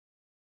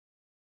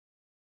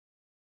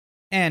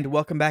And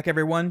welcome back,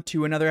 everyone,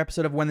 to another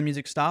episode of When the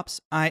Music Stops.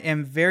 I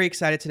am very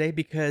excited today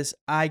because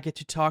I get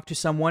to talk to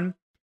someone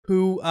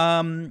who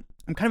I'm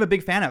kind of a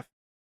big fan of,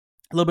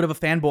 a little bit of a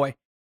fanboy.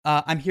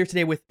 I'm here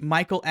today with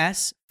Michael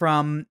S.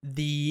 from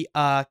the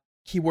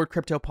Keyword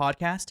Crypto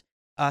podcast.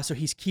 So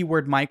he's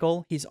Keyword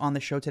Michael. He's on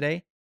the show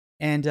today.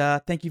 And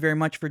thank you very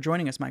much for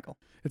joining us, Michael.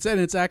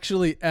 It's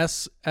actually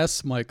S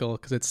Michael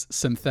because it's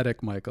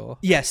synthetic Michael.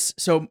 Yes.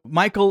 So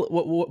Michael,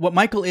 what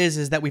Michael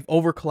is that we've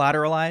over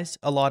collateralized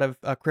a lot of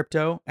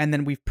crypto, and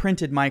then we've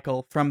printed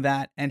Michael from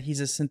that, and he's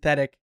a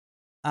synthetic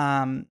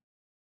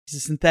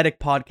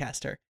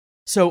podcaster.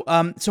 So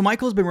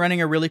Michael's been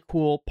running a really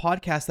cool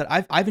podcast that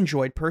I've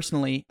enjoyed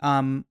personally.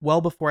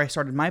 Well before I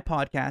started my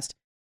podcast,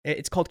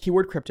 it's called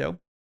Keyword Crypto,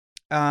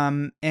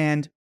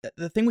 and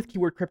the thing with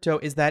Keyword Crypto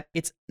is that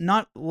it's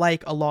not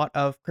like a lot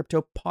of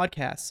crypto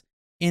podcasts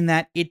in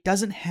that it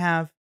doesn't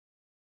have,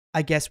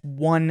 I guess,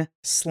 one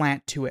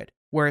slant to it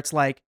where it's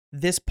like,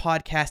 this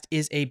podcast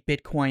is a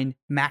Bitcoin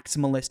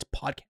maximalist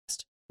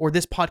podcast, or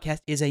this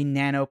podcast is a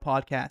nano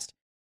podcast.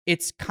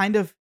 It's kind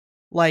of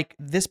like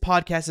this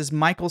podcast is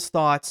Michael's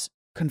thoughts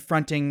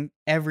confronting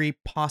every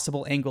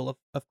possible angle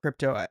of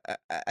crypto.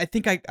 I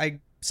think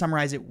I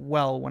summarize it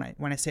well when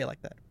I say it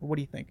like that. What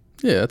do you think?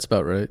 Yeah, that's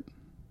about right.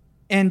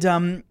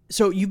 And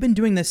so you've been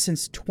doing this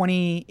since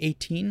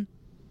 2018?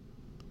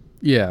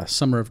 Yeah,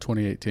 summer of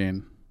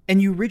 2018.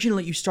 And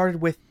you started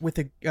with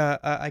a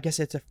I guess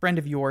it's a friend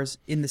of yours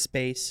in the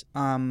space.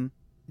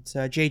 It's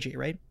JJ,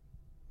 right?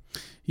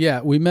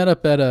 Yeah, we met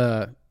up at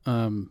a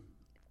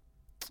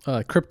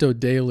Crypto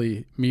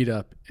Daily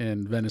meetup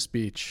in Venice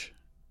Beach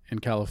in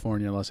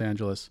California, Los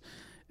Angeles.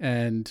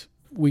 And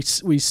we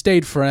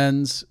stayed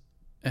friends,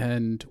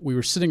 and we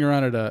were sitting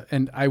around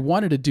and I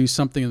wanted to do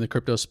something in the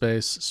crypto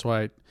space, so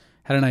I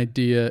had an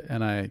idea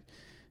and I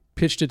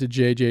pitched it to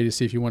JJ to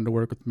see if he wanted to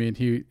work with me,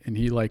 and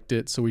he liked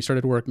it. So we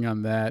started working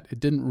on that. It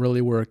didn't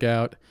really work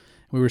out.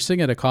 We were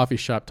sitting at a coffee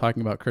shop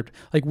talking about crypto.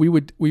 Like we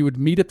would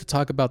meet up to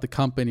talk about the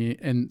company,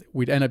 and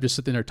we'd end up just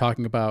sitting there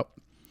talking about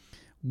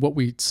what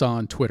we saw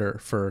on Twitter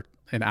for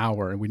an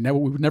hour, and we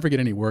would never get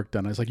any work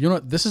done. I was like, you know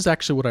what? This is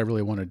actually what I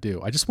really want to do.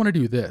 I just want to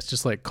do this,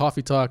 just like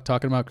coffee talk,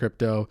 talking about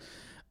crypto,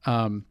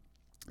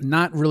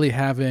 not really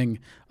having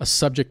a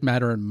subject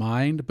matter in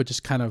mind, but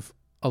just kind of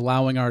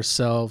allowing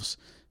ourselves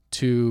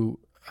to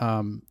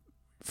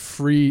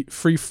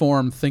free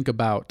form think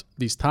about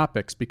these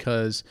topics,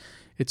 because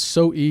it's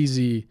so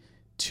easy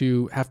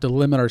to have to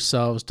limit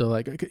ourselves to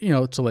like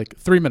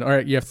 3 minutes. All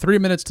right, you have 3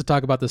 minutes to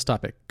talk about this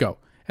topic. Go.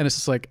 And it's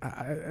just like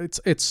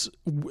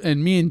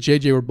and me and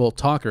JJ were both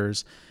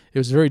talkers. It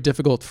was very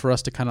difficult for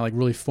us to kind of like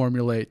really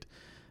formulate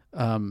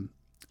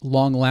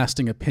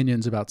long-lasting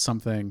opinions about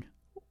something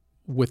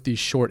with these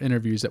short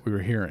interviews that we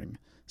were hearing.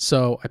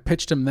 So I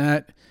pitched him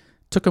that.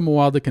 Took him a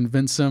while to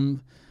convince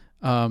him,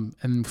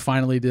 and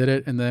finally did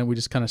it. And then we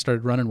just kind of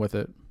started running with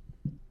it.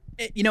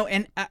 You know,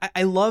 and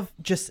I love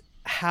just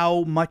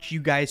how much you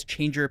guys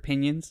change your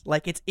opinions.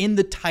 Like, it's in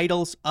the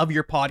titles of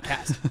your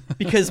podcast,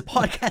 because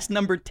podcast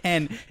number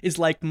 10 is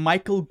like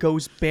Michael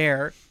Goes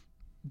Bear, ...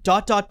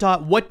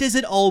 What does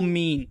it all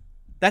mean?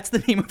 That's the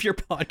name of your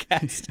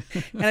podcast.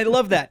 And I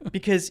love that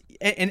because,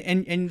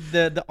 and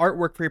the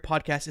artwork for your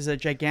podcast is a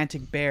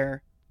gigantic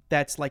bear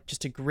that's like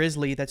just a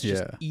grizzly that's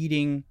just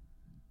eating.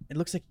 It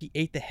looks like he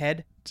ate the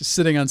head. Just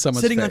sitting on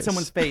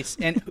someone's face.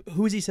 And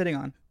who's he sitting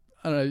on?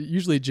 I don't know,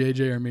 usually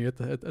JJ or me at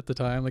the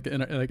time, like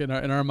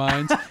in our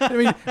minds. I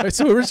mean,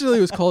 so originally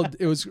it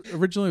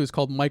was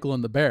called Michael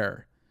and the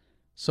Bear.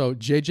 So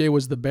JJ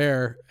was the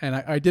bear, and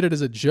I did it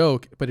as a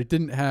joke, but it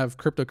didn't have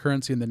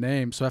cryptocurrency in the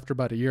name. So after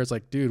about a year, it's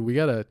like, dude,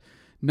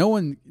 no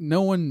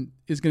one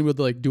is going to be able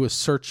to like do a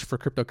search for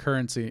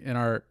cryptocurrency, and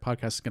our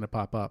podcast is going to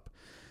pop up.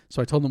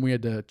 So I told them we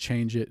had to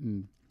change it,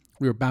 and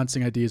we were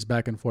bouncing ideas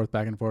back and forth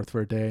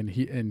for a day,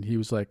 and he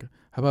was like,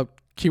 "How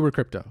about Keyword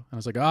Crypto?" And I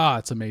was like,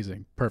 it's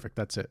amazing, perfect,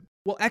 that's it.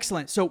 Well,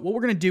 excellent. So what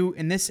we're gonna do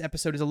in this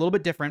episode is a little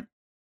bit different.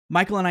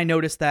 Michael and I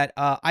noticed that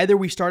either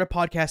we start a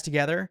podcast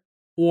together,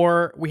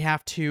 or we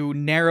have to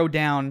narrow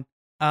down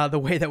the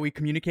way that we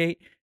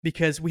communicate,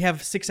 because we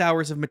have 6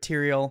 hours of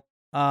material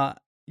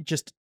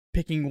just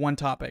picking one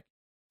topic.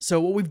 So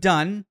what we've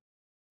done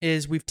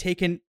is we've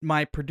taken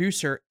my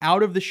producer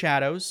out of the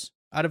shadows,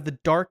 out of the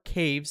dark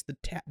caves,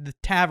 the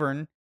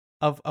tavern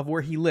of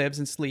where he lives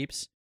and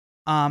sleeps,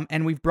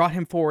 and we've brought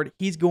him forward.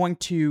 He's going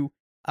to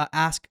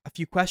ask a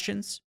few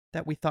questions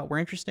that we thought were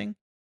interesting.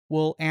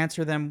 We'll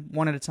answer them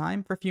one at a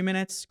time for a few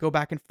minutes, go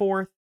back and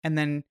forth, and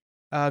then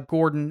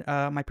Gordon,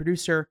 my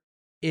producer,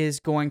 is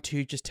going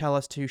to just tell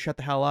us to shut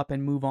the hell up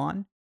and move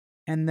on,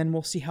 and then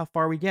we'll see how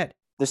far we get.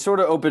 This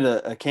sort of opened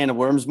a can of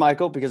worms,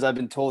 Michael, because I've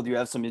been told you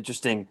have some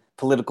interesting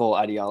political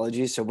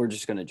ideologies, so we're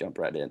just going to jump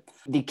right in.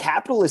 The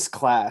capitalist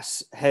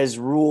class has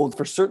ruled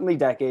for certainly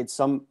decades,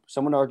 some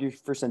would argue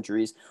for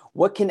centuries.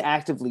 What can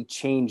actively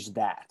change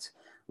that?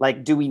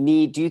 Like, do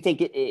you think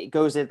it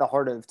goes at the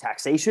heart of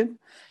taxation?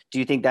 Do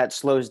you think that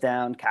slows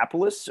down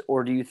capitalists,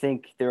 or do you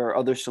think there are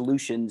other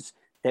solutions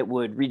that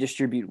would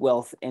redistribute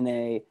wealth in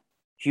a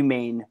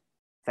humane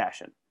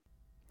fashion?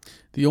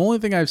 The only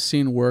thing I've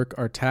seen work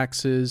are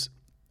taxes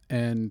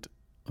and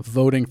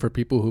voting for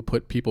people who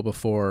put people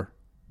before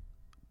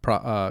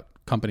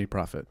company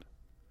profit.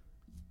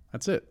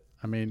 That's it.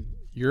 I mean,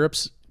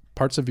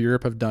 parts of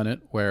Europe have done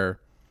it where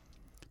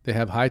they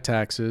have high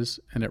taxes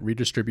and it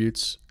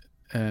redistributes,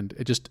 and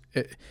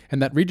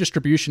and that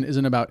redistribution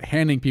isn't about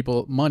handing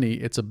people money.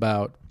 It's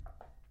about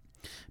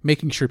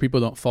making sure people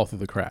don't fall through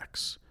the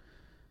cracks.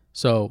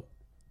 So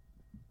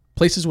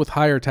places with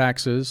higher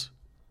taxes,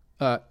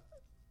 let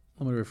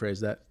me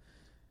rephrase that.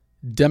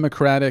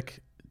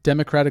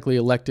 Democratically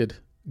elected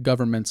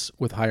governments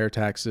with higher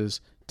taxes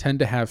tend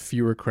to have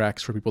fewer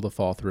cracks for people to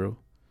fall through.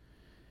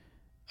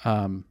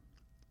 And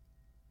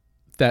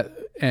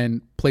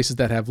places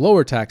that have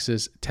lower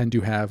taxes tend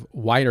to have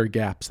wider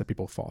gaps that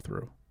people fall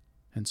through.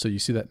 And so you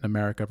see that in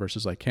America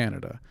versus like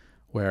Canada,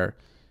 where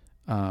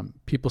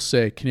people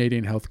say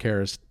Canadian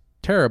healthcare is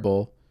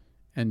terrible,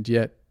 and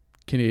yet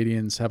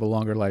Canadians have a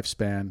longer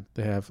lifespan.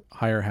 They have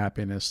higher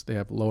happiness. They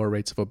have lower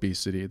rates of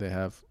obesity. They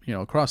have,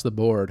 across the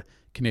board,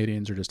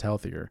 Canadians are just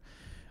healthier.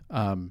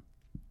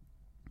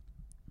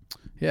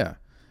 Yeah.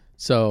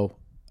 So,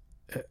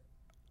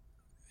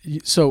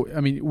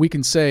 I mean, we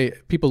can say,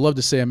 people love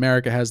to say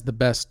America has the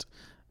best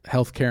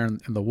healthcare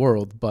in the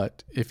world,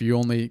 but if you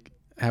only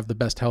have the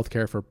best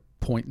healthcare for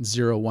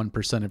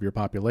 0.01% of your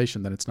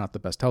population, then it's not the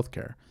best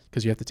healthcare,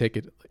 because you have to take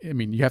it. I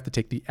mean, you have to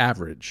take the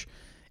average,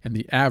 and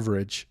the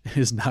average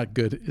is not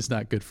good. Is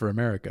not good for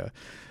America.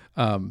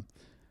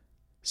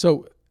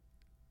 So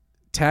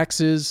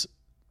taxes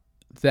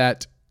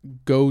that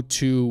go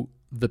to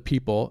the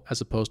people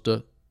as opposed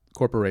to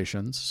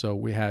corporations. So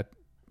we had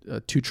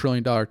a $2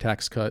 trillion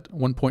tax cut,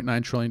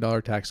 $1.9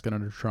 trillion tax cut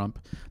under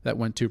Trump that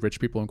went to rich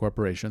people and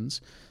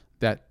corporations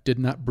that did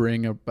not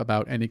bring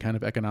about any kind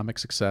of economic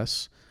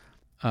success.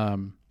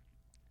 And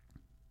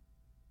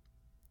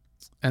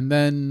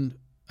then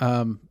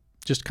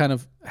just kind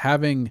of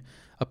having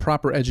a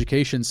proper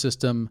education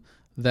system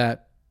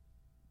that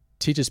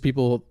teaches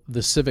people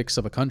the civics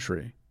of a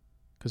country,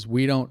 because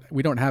we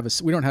don't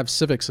have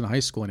civics in high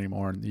school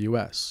anymore in the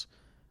U.S.,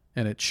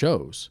 and it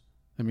shows.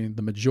 I mean,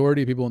 the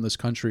majority of people in this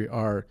country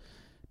are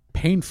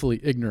painfully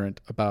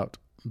ignorant about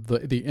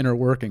the inner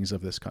workings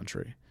of this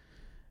country,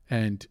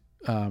 and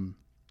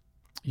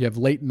you have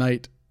late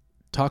night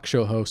talk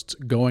show hosts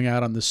going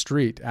out on the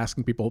street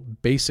asking people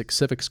basic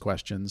civics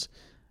questions,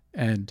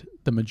 and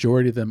the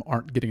majority of them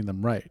aren't getting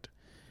them right.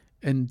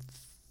 And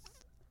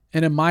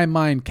in my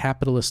mind,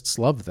 capitalists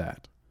love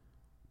that,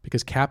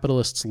 because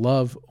capitalists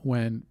love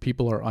when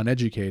people are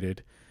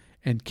uneducated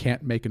and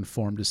can't make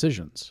informed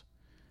decisions,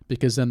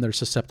 because then they're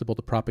susceptible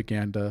to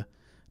propaganda,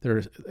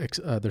 they're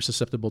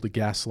susceptible to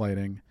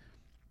gaslighting.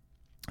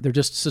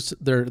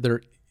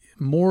 They're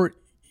more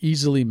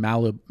easily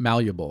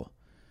malleable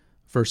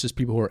versus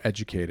people who are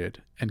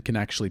educated and can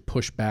actually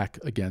push back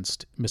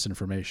against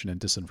misinformation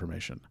and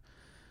disinformation.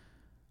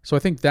 So I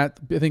think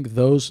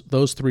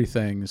those three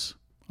things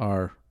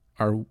are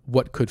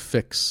what could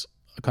fix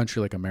a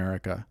country like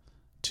America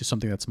to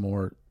something that's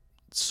more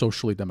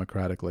socially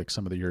democratic, like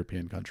some of the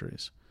European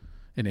countries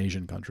and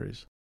Asian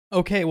countries.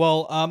 Okay,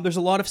 well, there's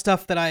a lot of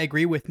stuff that I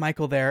agree with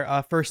Michael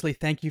there. Firstly,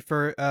 thank you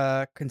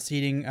for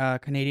conceding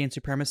Canadian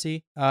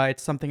supremacy.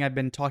 It's something I've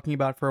been talking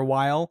about for a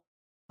while,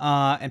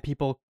 and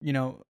people,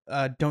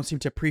 don't seem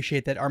to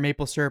appreciate that our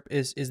maple syrup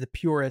is the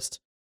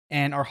purest,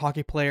 and our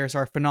hockey players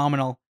are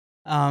phenomenal.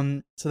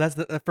 So that's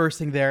the first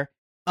thing there.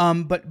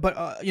 But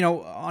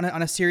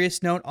on a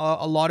serious note,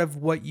 a lot of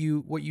what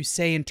you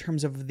say in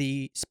terms of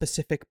the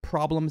specific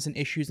problems and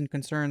issues and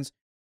concerns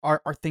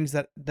are things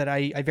that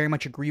I very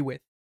much agree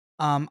with.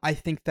 I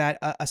think that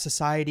a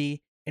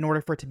society, in order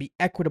for it to be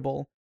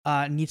equitable,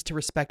 needs to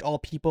respect all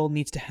people,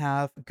 needs to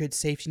have good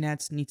safety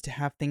nets, needs to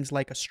have things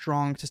like a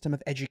strong system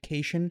of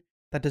education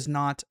that does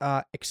not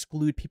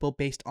exclude people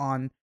based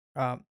on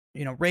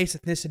race,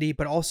 ethnicity,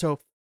 but also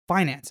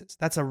finances.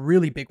 That's a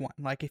really big one.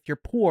 Like, if you're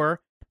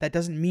poor, that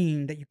doesn't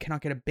mean that you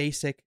cannot get a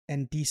basic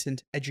and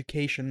decent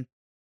education.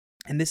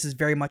 And this is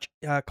very much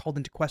called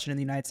into question in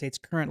the United States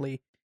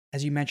currently,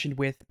 as you mentioned,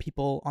 with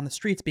people on the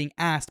streets being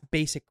asked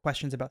basic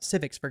questions about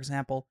civics, for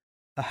example,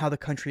 how the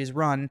country is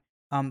run.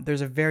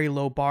 There's a very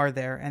low bar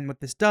there. And what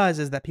this does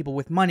is that people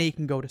with money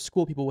can go to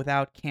school, people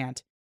without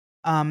can't.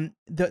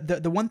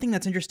 The one thing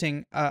that's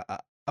interesting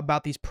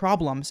about these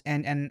problems,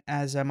 and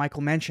as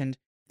Michael mentioned,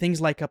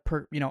 things like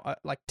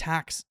like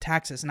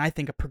taxes, and I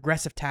think a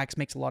progressive tax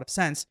makes a lot of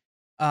sense.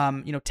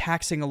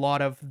 Taxing a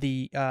lot of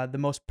the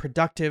most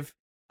productive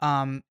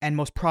and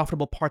most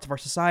profitable parts of our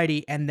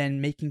society, and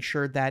then making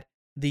sure that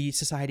the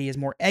society is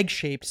more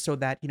egg-shaped, so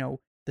that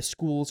the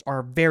schools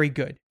are very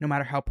good, no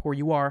matter how poor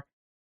you are.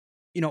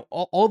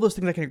 All those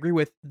things I can agree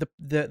with.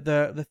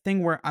 The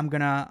thing where I'm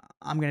gonna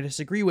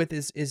disagree with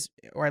is,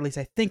 or at least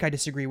I think I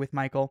disagree with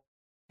Michael,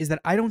 is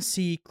that I don't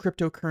see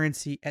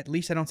cryptocurrency, at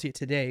least I don't see it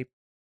today,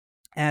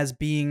 as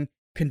being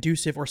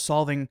conducive or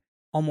solving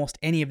almost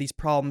any of these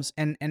problems.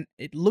 And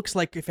it looks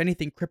like, if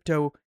anything,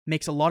 crypto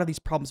makes a lot of these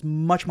problems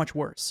much, much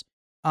worse.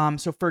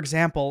 So for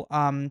example,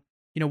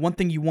 one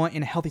thing you want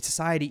in a healthy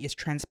society is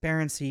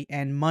transparency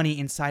and money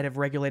inside of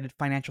regulated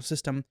financial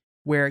system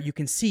where you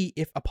can see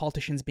if a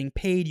politician's being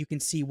paid, you can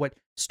see what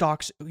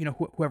stocks,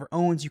 whoever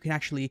owns, you can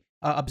actually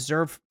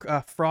observe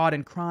fraud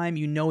and crime.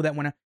 You know that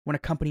when a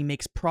company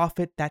makes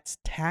profit, that's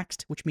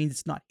taxed, which means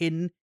it's not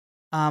hidden.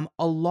 A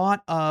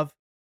lot of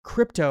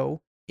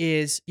crypto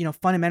is,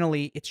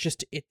 fundamentally, it's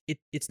just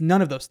it's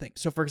none of those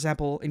things. So, for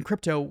example, in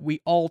crypto,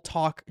 we all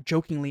talk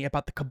jokingly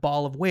about the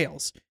cabal of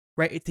whales,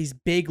 right? It's these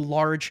big,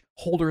 large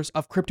holders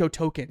of crypto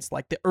tokens,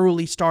 like the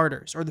early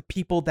starters or the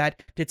people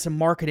that did some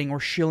marketing or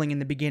shilling in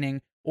the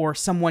beginning, or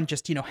someone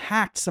just,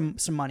 hacked some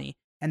money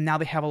and now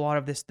they have a lot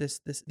of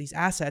these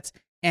assets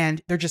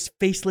and they're just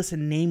faceless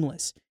and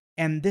nameless.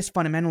 And this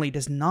fundamentally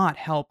does not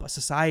help a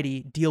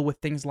society deal with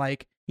things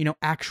like,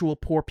 actual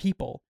poor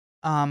people.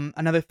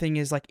 Another thing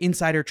is like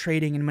insider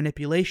trading and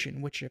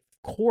manipulation, which of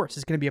course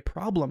is going to be a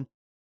problem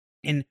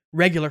in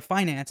regular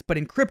finance, but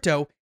in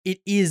crypto, it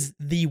is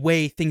the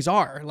way things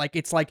are.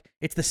 It's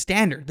the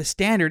standard. The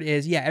standard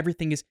is,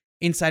 everything is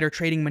insider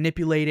trading,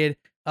 manipulated,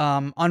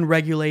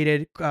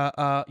 unregulated,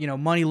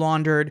 money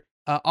laundered,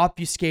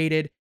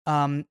 obfuscated,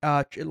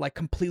 like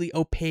completely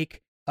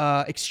opaque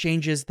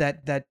exchanges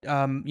that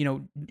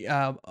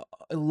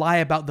lie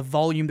about the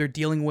volume they're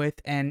dealing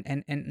with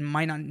and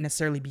might not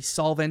necessarily be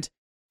solvent.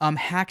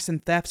 Hacks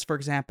and thefts, for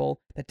example,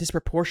 that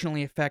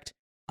disproportionately affect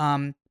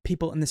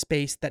people in the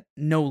space that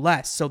know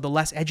less. So the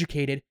less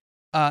educated,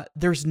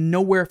 there's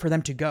nowhere for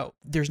them to go.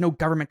 There's no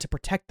government to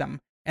protect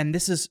them. And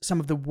this is some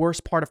of the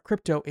worst part of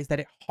crypto, is that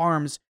it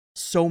harms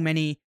so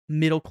many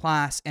middle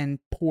class and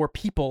poor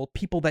people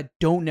that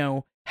don't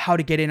know how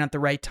to get in at the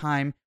right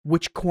time,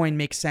 which coin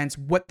makes sense,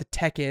 what the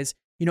tech is.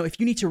 If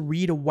you need to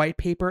read a white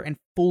paper and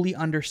fully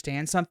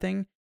understand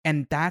something,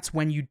 and that's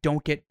when you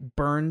don't get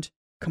burned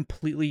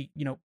completely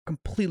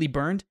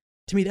burned,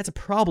 to me, that's a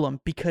problem,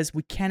 because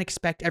we can't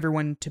expect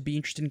everyone to be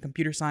interested in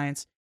computer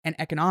science and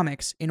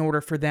economics in order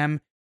for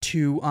them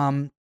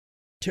to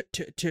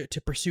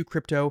pursue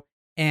crypto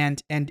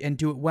and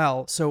do it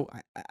well. So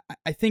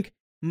I think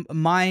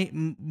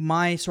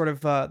my sort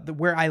of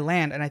where I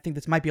land, and I think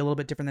this might be a little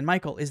bit different than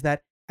Michael, is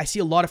that I see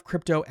a lot of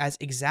crypto as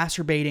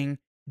exacerbating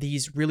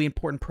these really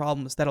important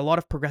problems that a lot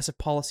of progressive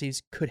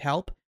policies could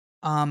help.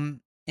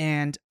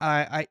 And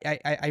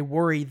I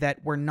worry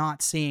that we're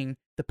not seeing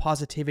the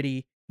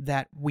positivity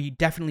that we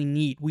definitely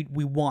need.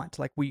 We want,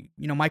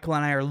 Michael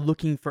and I are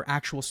looking for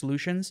actual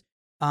solutions.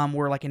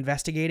 We're like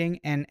investigating,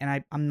 and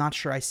I'm not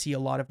sure I see a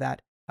lot of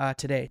that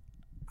today.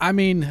 I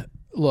mean,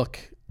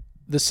 look,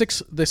 the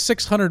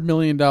 $600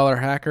 million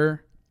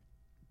hacker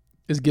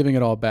is giving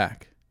it all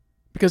back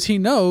because he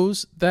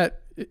knows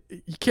that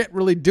you can't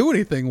really do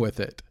anything with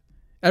it.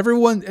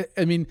 Everyone,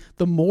 I mean,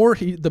 the more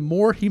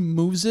he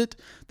moves it,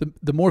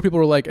 the more people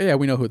are like, yeah,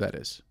 we know who that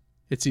is.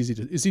 It's easy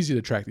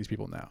to track these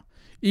people now.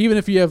 Even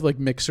if you have like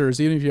mixers,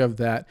 even if you have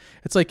that,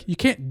 it's like you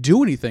can't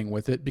do anything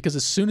with it, because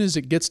as soon as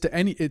it gets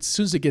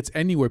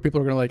anywhere,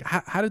 people are going to like,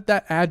 how did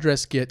that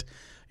address get,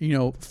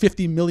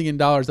 $50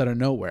 million out of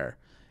nowhere?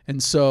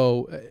 And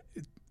so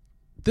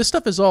this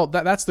stuff is all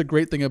that's the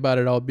great thing about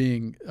it all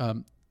being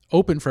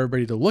open for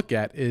everybody to look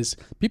at, is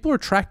people are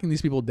tracking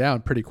these people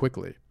down pretty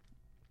quickly.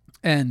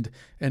 And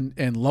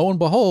lo and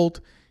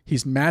behold,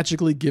 he's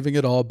magically giving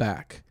it all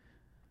back.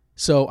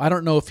 So I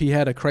don't know if he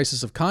had a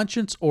crisis of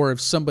conscience, or if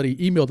somebody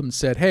emailed him and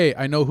said, hey,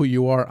 I know who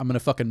you are. I'm going to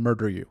fucking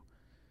murder you.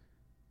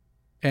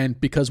 And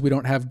because we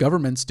don't have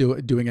governments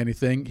doing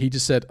anything, he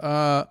just said,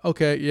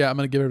 okay, yeah, I'm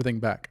going to give everything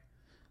back.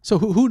 So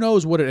who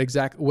knows what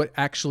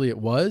actually it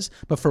was,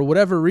 but for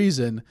whatever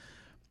reason,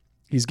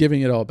 he's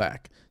giving it all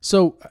back.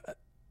 So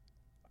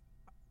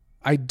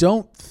I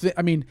don't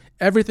think,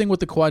 everything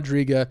with the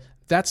Quadriga,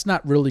 that's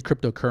not really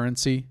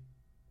cryptocurrency.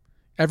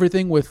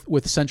 Everything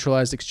with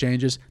centralized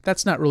exchanges,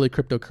 that's not really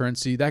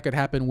cryptocurrency. That could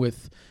happen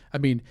with,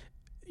 Mt.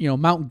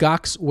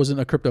 Gox wasn't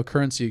a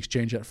cryptocurrency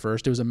exchange at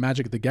first. It was a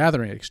Magic the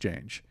Gathering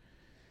exchange.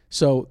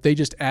 So they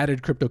just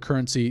added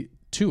cryptocurrency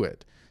to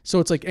it. So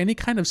it's like any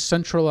kind of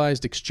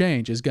centralized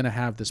exchange is going to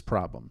have this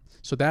problem.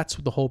 So that's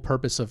the whole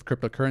purpose of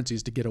cryptocurrency,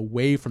 is to get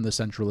away from the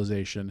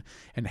centralization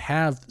and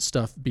have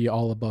stuff be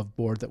all above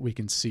board that we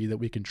can see, that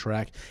we can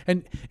track.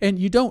 And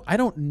I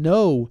don't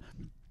know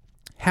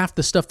half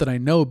the stuff that I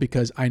know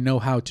because I know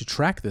how to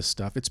track this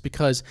stuff. It's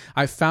because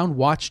I found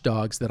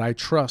watchdogs that I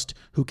trust,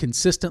 who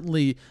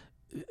consistently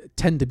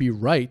tend to be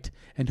right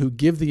and who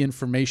give the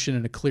information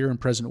in a clear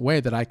and present way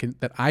that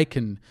I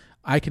can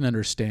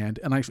understand,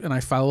 and I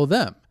follow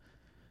them.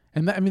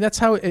 And that's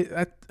how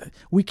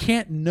we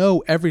can't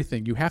know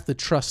everything. You have to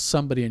trust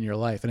somebody in your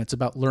life, and it's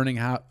about learning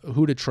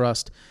who to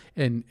trust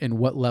and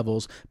what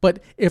levels.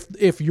 But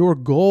if your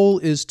goal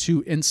is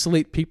to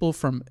insulate people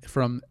from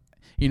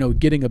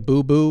getting a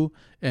boo-boo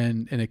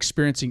and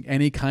experiencing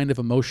any kind of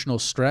emotional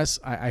stress,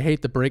 I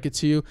hate to break it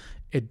to you,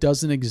 it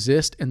doesn't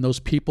exist, and those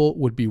people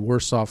would be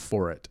worse off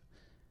for it.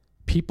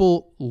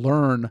 People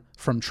learn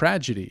from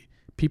tragedy.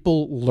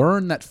 People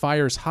learn that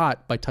fire's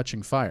hot by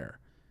touching fire.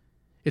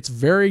 It's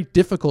very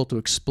difficult to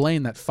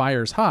explain that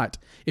fire's hot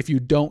if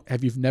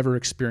you've never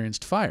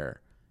experienced fire.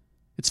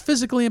 It's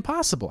physically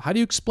impossible. How do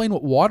you explain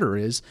what water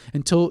is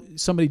until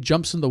somebody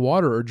jumps in the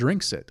water or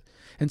drinks it?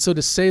 And so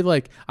to say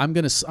like I'm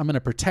gonna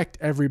protect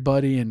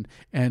everybody and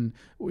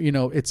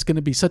it's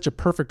gonna be such a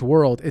perfect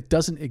world, it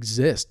doesn't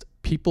exist.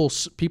 People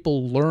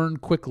learn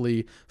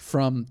quickly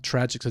from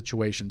tragic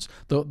situations.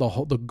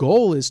 The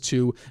goal is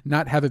to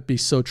not have it be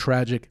so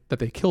tragic that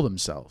they kill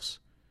themselves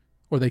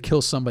or they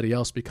kill somebody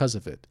else because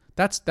of it.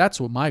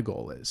 That's what my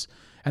goal is.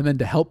 And then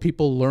to help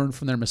people learn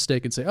from their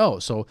mistake and say, oh,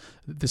 so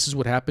this is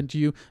what happened to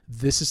you.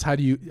 This is how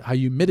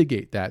you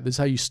mitigate that. This is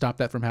how you stop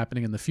that from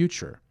happening in the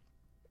future.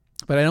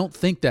 But I don't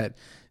think that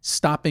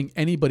stopping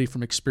anybody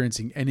from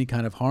experiencing any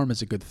kind of harm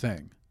is a good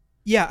thing.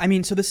 Yeah, I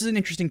mean, so this is an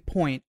interesting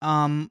point.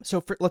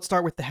 Let's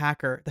start with the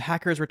hacker. The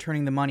hacker is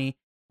returning the money.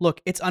 Look,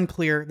 it's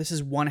unclear. This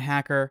is one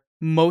hacker.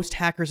 Most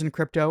hackers in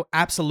crypto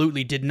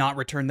absolutely did not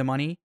return the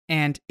money,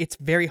 and it's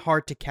very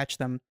hard to catch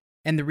them.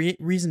 And the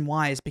reason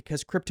why is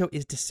because crypto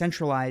is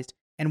decentralized,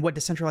 and what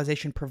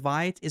decentralization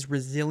provides is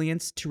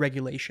resilience to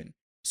regulation.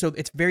 So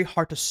it's very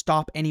hard to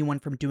stop anyone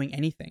from doing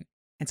anything.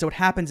 And so what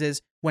happens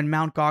is when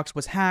Mt. Gox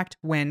was hacked,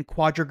 when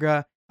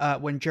Quadriga,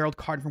 when Gerald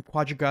Cardin from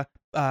Quadriga,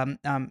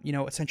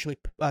 essentially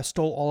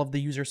stole all of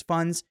the users'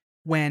 funds,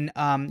 when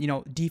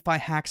DeFi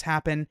hacks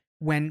happen,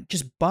 when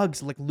just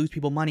bugs like lose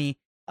people money,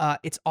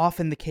 it's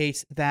often the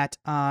case that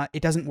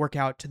it doesn't work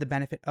out to the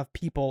benefit of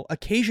people.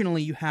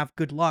 Occasionally, you have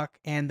good luck,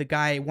 and the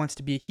guy wants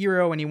to be a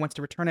hero and he wants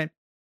to return it.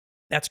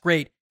 That's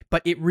great,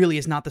 but it really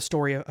is not the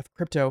story of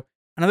crypto.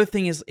 Another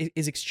thing is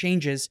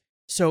exchanges.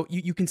 So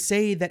you can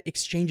say that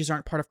exchanges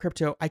aren't part of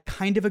crypto. I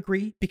kind of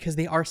agree because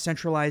they are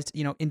centralized,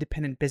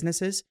 independent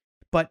businesses.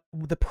 But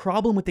the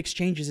problem with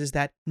exchanges is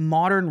that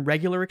modern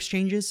regular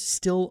exchanges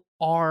still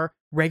are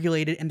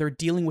regulated and they're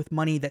dealing with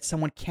money that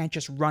someone can't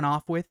just run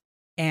off with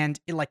and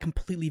it like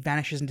completely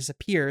vanishes and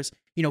disappears.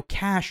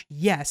 Cash,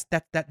 yes,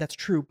 that's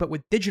true. But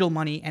with digital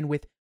money and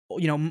with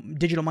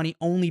digital money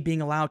only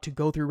being allowed to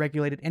go through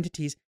regulated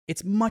entities,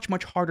 it's much,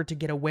 much harder to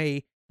get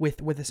away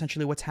with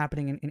essentially what's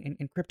happening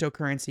in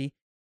cryptocurrency.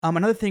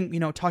 Another thing,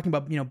 talking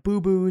about,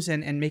 boo-boos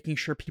and making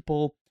sure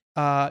people,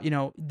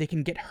 they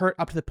can get hurt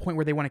up to the point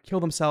where they want to kill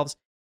themselves.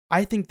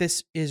 I think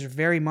this is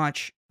very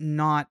much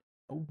not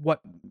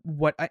what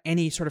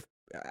any sort of,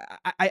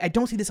 I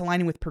don't see this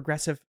aligning with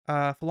progressive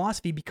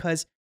philosophy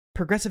because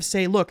progressives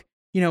say, look,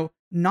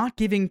 not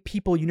giving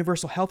people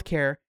universal health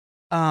care,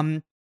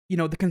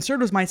 the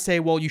conservatives might say,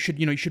 well, you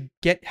should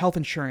get health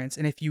insurance.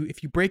 And if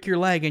you break your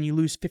leg and you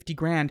lose 50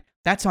 grand,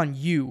 that's on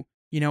you.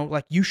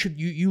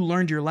 You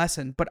learned your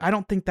lesson, but I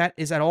don't think that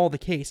is at all the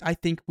case. I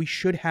think we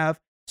should have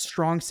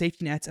strong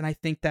safety nets, and I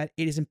think that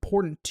it is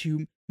important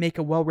to make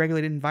a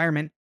well-regulated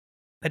environment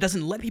that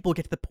doesn't let people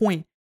get to the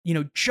point,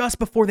 just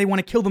before they want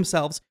to kill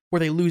themselves,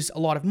 where they lose a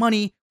lot of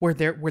money, where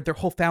their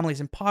whole family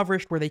is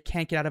impoverished, where they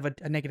can't get out of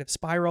a negative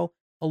spiral.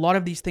 A lot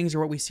of these things are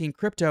what we see in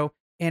crypto,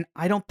 and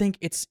I don't think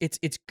it's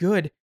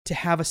good to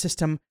have a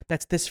system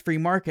that's this free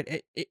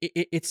market.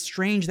 It's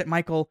strange that,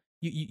 Michael,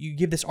 you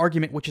give this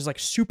argument, which is like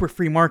super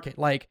free market,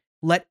 like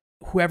let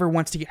whoever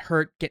wants to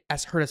get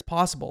as hurt as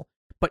possible.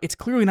 But it's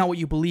clearly not what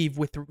you believe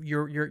with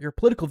your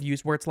political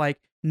views, where it's like,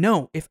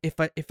 no, if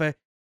a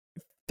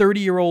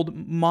 30-year-old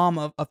mom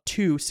of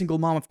two, single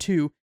mom of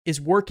two, is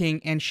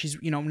working and she's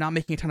not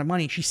making a ton of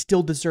money, she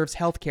still deserves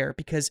healthcare,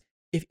 because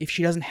if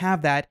she doesn't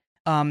have that,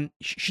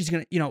 she's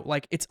gonna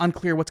it's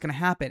unclear what's gonna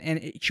happen,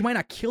 and she might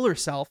not kill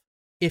herself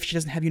if she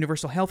doesn't have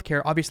universal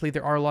healthcare. Obviously,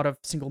 there are a lot of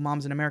single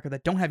moms in America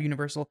that don't have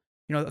universal,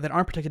 that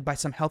aren't protected by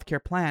some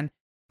healthcare plan.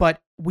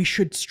 But we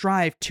should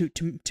strive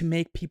to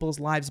make people's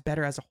lives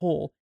better as a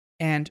whole.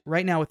 And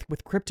right now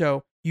with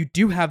crypto, you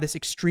do have this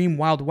extreme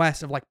Wild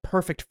West of like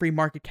perfect free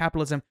market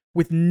capitalism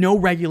with no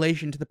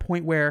regulation, to the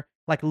point where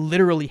like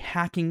literally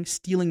hacking,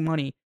 stealing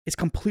money is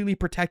completely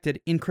protected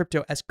in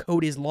crypto as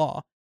code is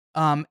law.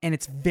 And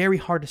it's very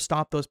hard to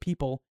stop those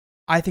people.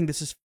 I think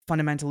this is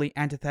fundamentally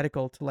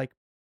antithetical to like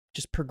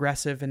just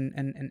progressive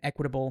and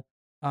equitable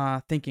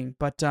thinking.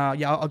 But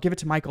I'll give it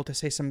to Michael to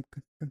say some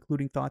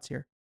concluding thoughts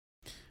here.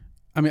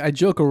 I mean, I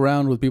joke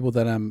around with people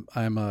that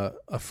I'm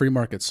a free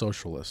market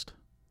socialist,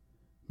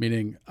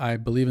 meaning I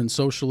believe in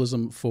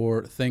socialism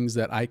for things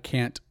that I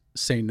can't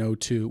say no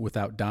to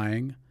without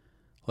dying,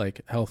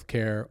 like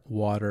healthcare,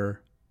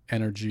 water,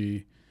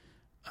 energy,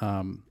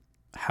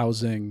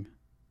 housing,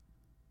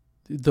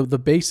 the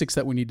basics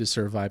that we need to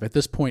survive. At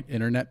this point,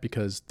 internet,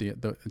 because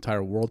the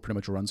entire world pretty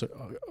much runs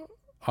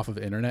off of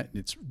internet.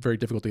 It's very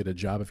difficult to get a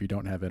job if you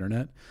don't have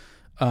internet.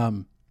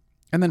 And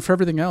then for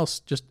everything else,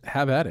 just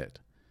have at it.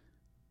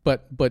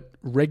 But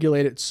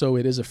regulate it so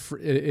it is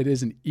it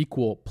is an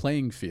equal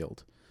playing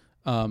field,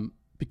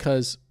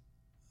 because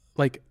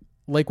like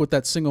with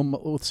that single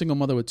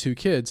mother with two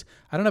kids,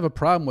 I don't have a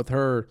problem with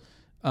her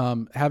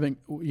having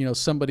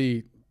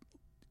somebody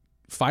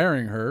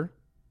firing her,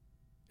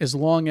 as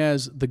long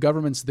as the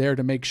government's there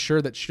to make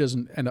sure that she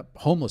doesn't end up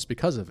homeless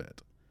because of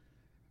it.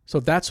 So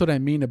that's what I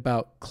mean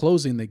about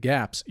closing the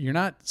gaps. You're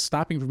not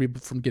stopping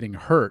people from getting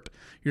hurt.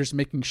 You're just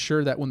making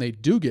sure that when they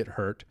do get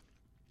hurt,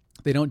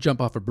 they don't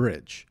jump off a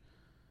bridge.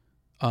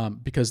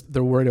 because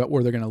they're worried about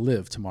where they're going to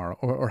live tomorrow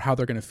or how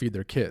they're going to feed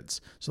their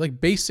kids. So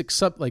like basic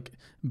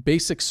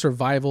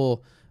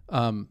survival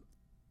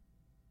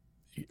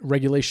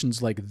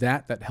regulations like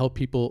that help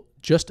people,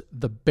 just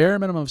the bare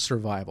minimum of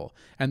survival.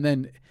 And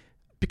then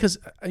because,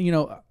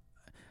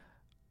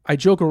 I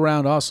joke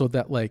around also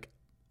that like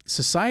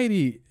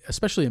society,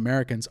 especially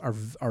Americans, are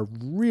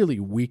really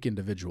weak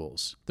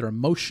individuals. They're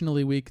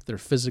emotionally weak, they're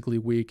physically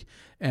weak,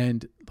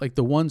 and like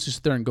the ones who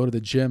sit there and go to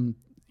the gym,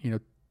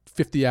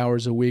 50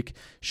 hours a week,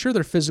 sure,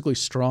 they're physically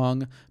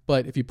strong,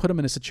 but if you put them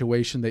in a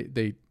situation,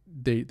 they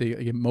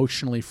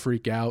emotionally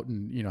freak out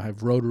and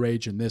have road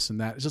rage and this and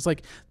that. It's just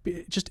like,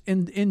 just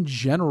in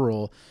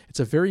general, it's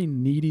a very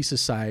needy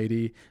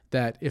society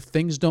that if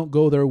things don't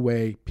go their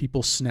way,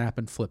 people snap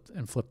and flip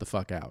the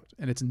fuck out.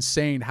 And it's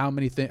insane how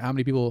many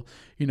people,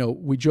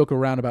 we joke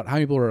around about how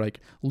many people are like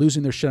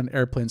losing their shit on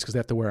airplanes because they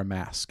have to wear a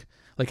mask.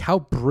 Like, how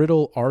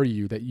brittle are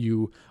you that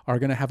you are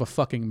going to have a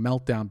fucking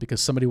meltdown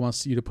because somebody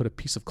wants you to put a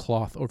piece of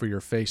cloth over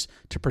your face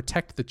to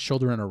protect the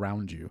children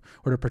around you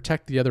or to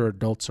protect the other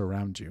adults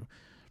around you?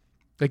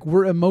 Like,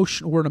 we're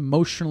an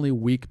emotionally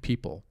weak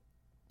people.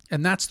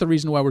 And that's the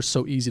reason why we're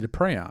so easy to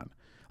prey on.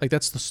 Like,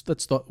 that's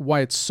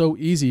why it's so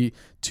easy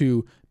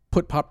to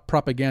put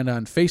propaganda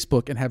on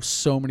Facebook and have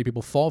so many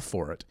people fall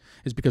for it,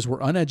 is because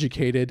we're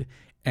uneducated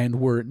and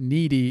we're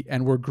needy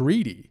and we're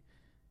greedy,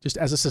 just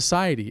as a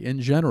society in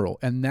general.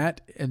 And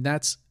that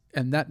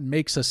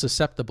makes us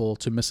susceptible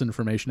to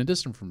misinformation and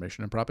disinformation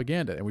and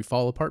propaganda, and we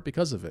fall apart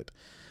because of it.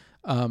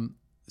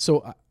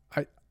 So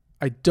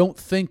I don't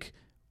think,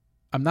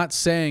 I'm not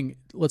saying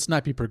let's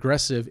not be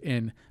progressive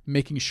in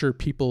making sure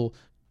people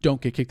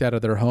don't get kicked out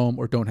of their home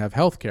or don't have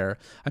health care.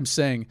 I'm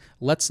saying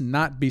let's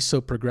not be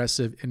so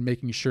progressive in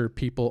making sure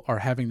people are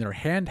having their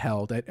hand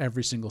held at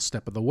every single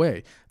step of the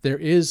way. There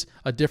is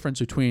a difference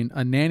between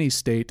a nanny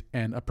state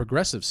and a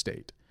progressive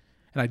state.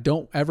 And I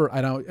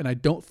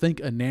don't think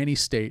a nanny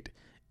state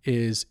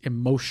is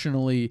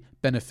emotionally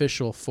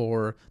beneficial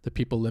for the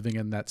people living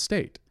in that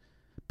state.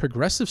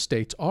 Progressive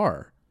states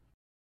are.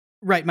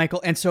 Right, Michael.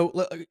 And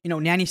so,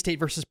 nanny state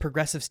versus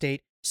progressive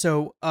state.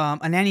 So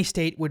a nanny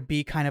state would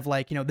be kind of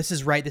like, this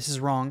is right, this is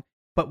wrong.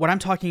 But what I'm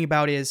talking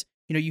about is,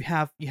 you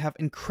have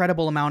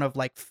incredible amount of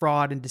like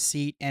fraud and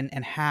deceit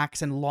and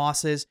hacks and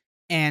losses.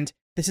 And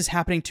this is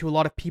happening to a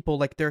lot of people.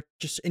 Like, they're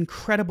just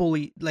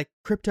incredibly, like,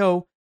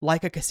 crypto,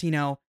 like a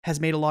casino,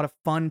 has made a lot of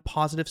fun,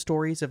 positive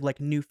stories of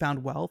like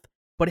newfound wealth,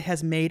 but it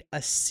has made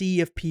a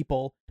sea of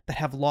people that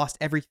have lost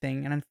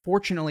everything. And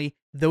unfortunately,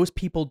 those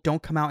people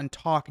don't come out and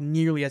talk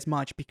nearly as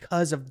much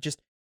because of just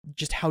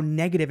how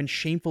negative and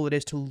shameful it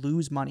is to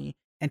lose money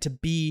and to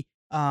be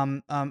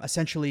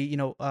essentially,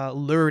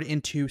 lured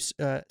into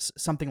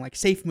something like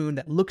SafeMoon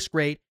that looks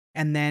great.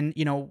 And then,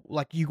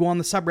 like, you go on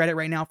the subreddit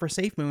right now for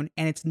SafeMoon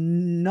and it's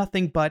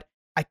nothing but,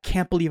 I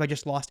can't believe I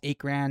just lost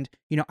 $8,000.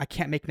 I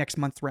can't make next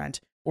month's rent.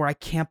 Or I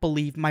can't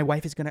believe my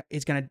wife is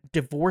gonna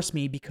divorce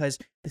me because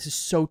this is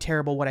so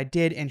terrible what I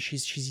did, and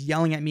she's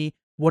yelling at me.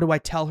 What do I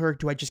tell her?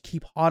 Do I just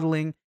keep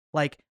hodling?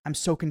 Like, I'm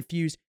so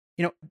confused.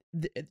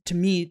 To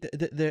me,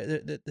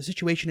 the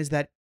situation is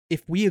that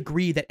if we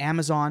agree that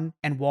Amazon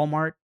and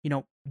Walmart,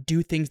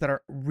 do things that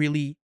are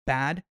really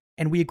bad,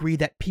 and we agree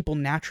that people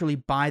naturally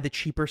buy the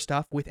cheaper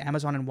stuff with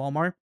Amazon and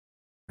Walmart,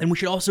 then we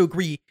should also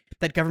agree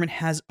that government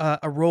has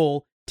a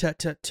role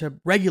to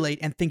regulate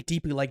and think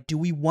deeply. Like, do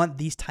we want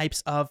these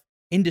types of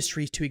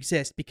industries to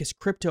exist? Because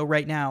crypto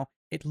right now,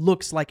 it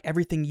looks like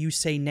everything you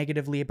say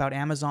negatively about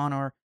Amazon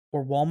or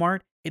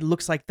Walmart, it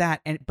looks like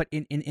that. But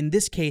in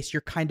this case,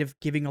 you're kind of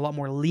giving a lot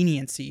more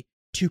leniency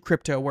to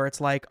crypto, where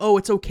it's like, oh,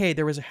 it's okay,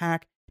 there was a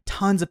hack,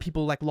 tons of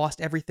people like lost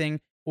everything,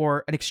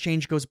 or an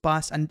exchange goes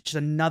bust, and just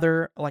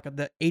another, like,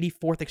 the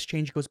 84th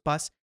exchange goes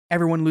bust,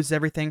 everyone loses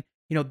everything.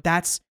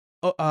 That's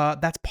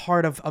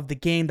part of the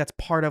game. That's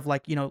part of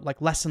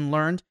like lesson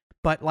learned.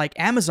 But like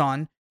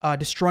Amazon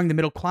destroying the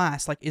middle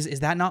class, like, is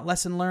that not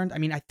lesson learned? I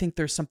mean, I think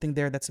there's something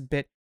there that's a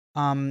bit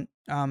a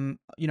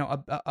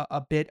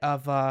bit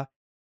of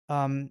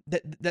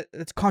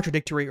that's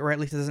contradictory, or at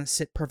least it doesn't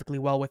sit perfectly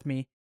well with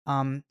me.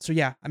 So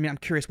yeah, I mean, I'm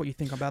curious what you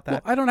think about that.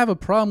 Well, I don't have a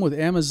problem with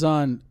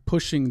Amazon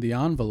pushing the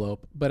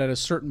envelope, but at a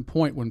certain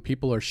point, when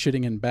people are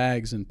shitting in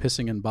bags and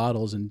pissing in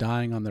bottles and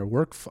dying on their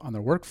work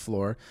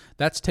floor,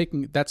 that's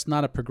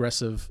not a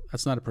progressive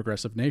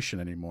nation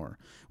anymore.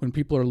 When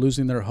people are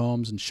losing their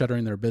homes and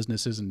shuttering their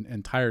businesses, and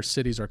entire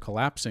cities are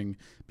collapsing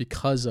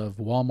because of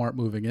Walmart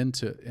moving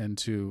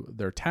into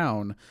their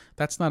town,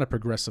 that's not a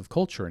progressive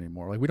culture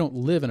anymore. Like, we don't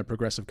live in a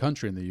progressive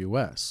country in the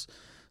U.S.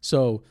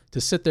 So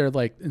to sit there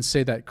and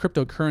say that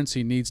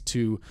cryptocurrency needs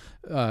to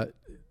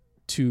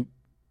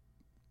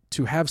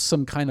have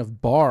some kind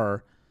of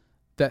bar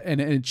that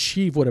and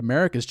achieve what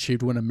America's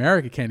achieved, when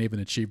America can't even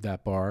achieve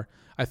that bar,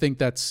 I think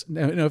that's that's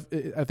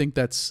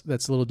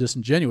a little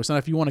disingenuous. Now,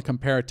 if you want to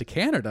compare it to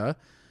Canada,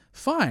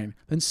 fine.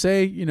 Then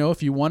say,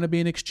 if you want to be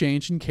an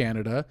exchange in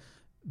Canada,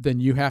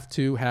 then you have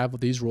to have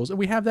these rules. And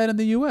we have that in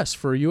the U.S.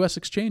 for U.S.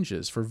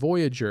 exchanges, for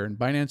Voyager and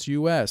Binance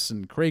U.S.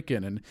 and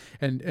Kraken.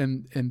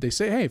 And they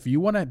say, hey, if you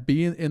want to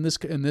be in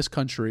this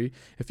country,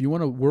 if you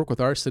want to work with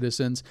our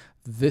citizens,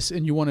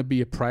 and you want to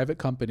be a private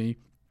company,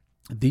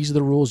 these are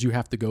the rules you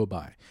have to go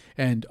by.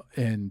 And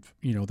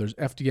there's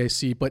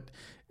FDIC, but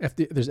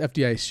there's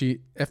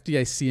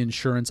FDIC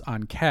insurance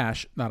on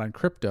cash, not on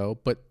crypto,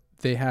 but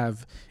they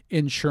have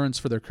insurance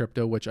for their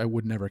crypto, which I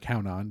would never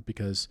count on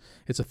because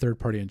it's a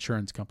third-party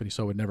insurance company,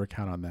 so I would never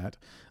count on that.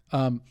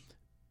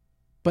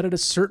 But at a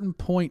certain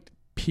point,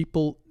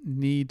 people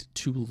need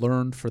to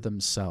learn for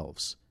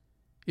themselves.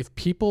 If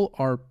people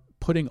are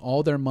putting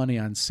all their money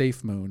on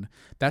SafeMoon,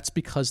 that's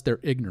because they're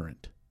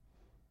ignorant,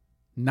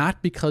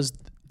 not because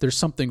there's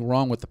something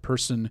wrong with the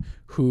person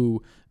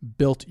who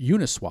built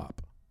Uniswap.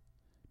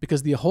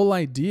 Because the whole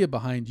idea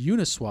behind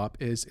Uniswap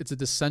is it's a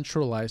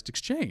decentralized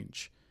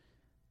exchange.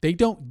 They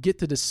don't get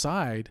to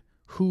decide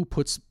who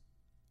puts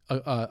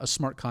a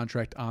smart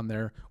contract on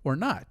there or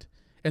not.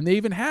 And they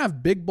even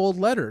have big, bold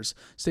letters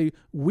say,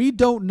 we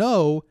don't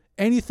know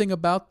anything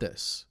about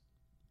this.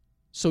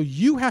 So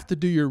you have to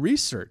do your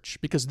research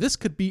because this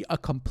could be a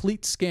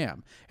complete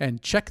scam.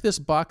 And check this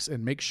box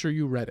and make sure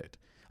you read it.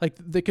 Like,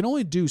 they can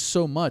only do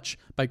so much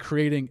by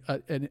creating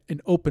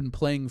an open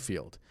playing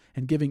field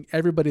and giving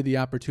everybody the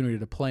opportunity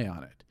to play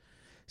on it.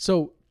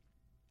 So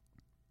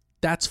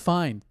that's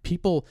fine.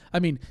 People, I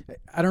don't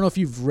know if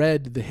you've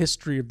read the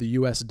history of the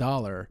US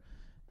dollar.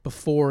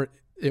 Before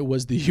it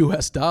was the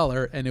US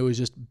dollar and it was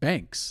just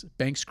banks.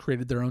 Banks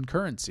created their own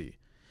currency.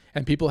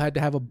 And people had to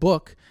have a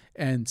book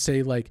and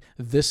say, like,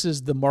 this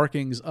is the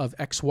markings of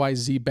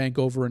XYZ Bank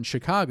over in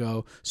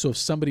Chicago. So if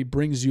somebody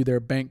brings you their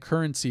bank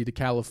currency to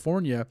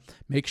California,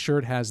 make sure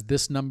it has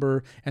this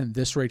number and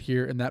this right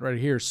here and that right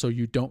here so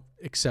you don't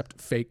accept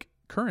fake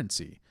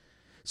currency.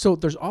 So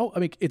there's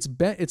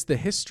it's the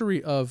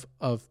history of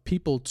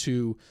people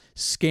to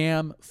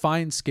scam,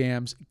 find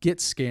scams, get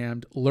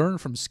scammed, learn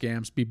from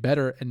scams, be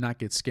better and not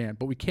get scammed.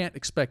 But we can't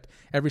expect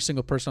every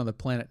single person on the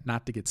planet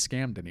not to get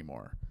scammed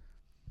anymore.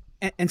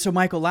 And so,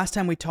 Michael, last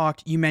time we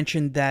talked, you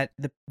mentioned that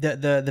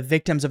the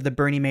victims of the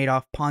Bernie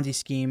Madoff Ponzi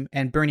scheme,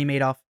 and Bernie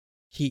Madoff,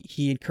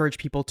 he encouraged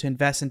people to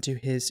invest into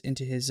his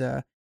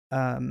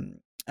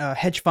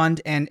hedge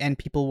fund, and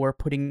people were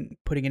putting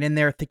it in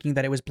there, thinking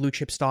that it was blue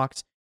chip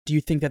stocks. Do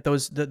you think that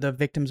the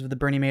victims of the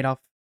Bernie Madoff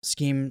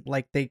scheme,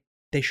 like they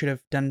should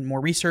have done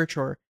more research,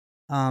 or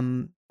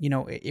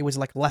it was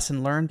like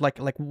lesson learned? Like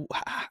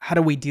how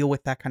do we deal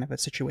with that kind of a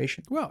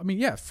situation? Well,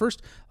 yeah,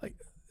 first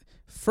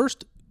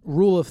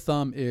rule of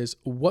thumb is,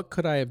 what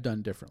could I have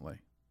done differently?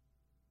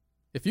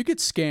 If you get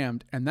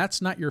scammed and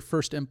that's not your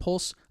first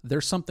impulse,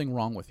 there's something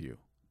wrong with you.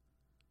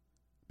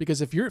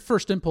 Because if your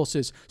first impulse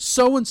is,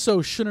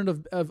 so-and-so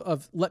shouldn't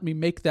have let me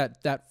make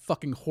that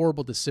fucking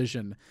horrible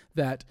decision,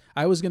 that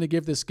I was going to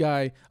give this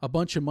guy a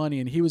bunch of money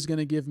and he was going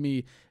to give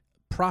me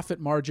profit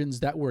margins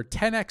that were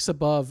 10x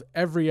above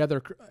every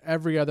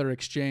other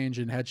exchange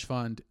and hedge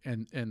fund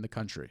in the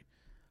country.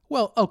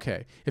 Well,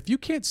 okay, if you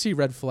can't see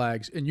red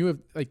flags and you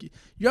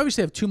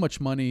obviously have too much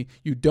money,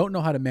 you don't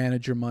know how to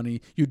manage your money,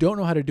 you don't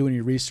know how to do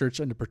any research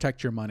and to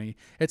protect your money,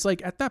 it's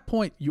like, at that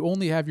point, you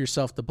only have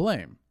yourself to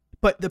blame.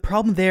 But the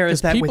problem there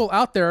is that people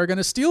out there are going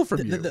to steal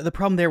from you. The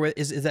problem there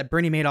is that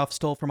Bernie Madoff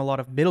stole from a lot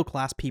of middle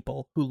class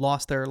people who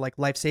lost their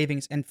life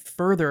savings. And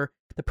further,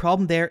 the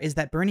problem there is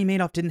that Bernie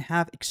Madoff didn't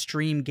have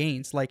extreme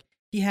gains. Like,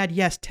 he had,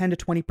 yes, 10 to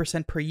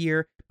 20% per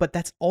year, but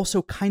that's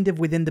also kind of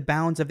within the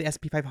bounds of the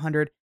S&P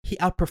 500. He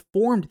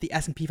outperformed the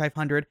S&P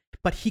 500,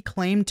 but he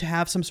claimed to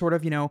have some sort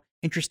of,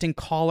 interesting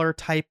collar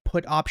type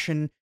put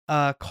option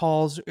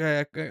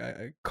collar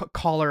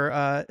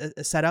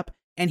setup.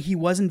 And he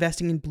was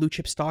investing in blue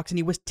chip stocks, and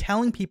he was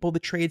telling people the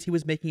trades he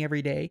was making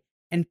every day.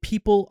 And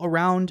people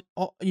around,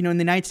 in the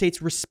United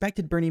States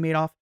respected Bernie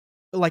Madoff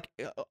like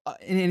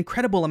an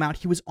incredible amount.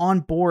 He was on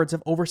boards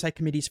of oversight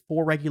committees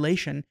for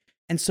regulation.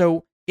 And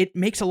so it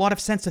makes a lot of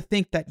sense to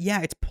think that,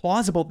 yeah, it's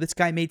plausible this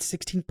guy made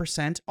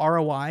 16%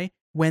 ROI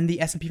when the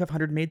S&P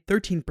 500 made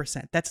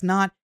 13%. That's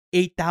not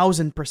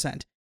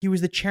 8,000%. He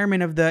was the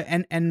chairman of the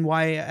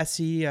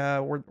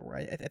NYSE, or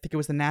I think it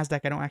was the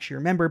NASDAQ. I don't actually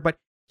remember, but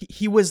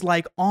he was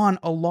like on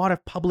a lot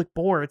of public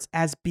boards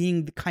as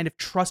being the kind of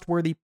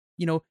trustworthy,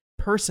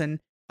 person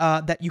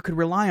that you could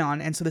rely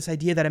on. And so this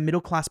idea that a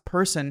middle-class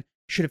person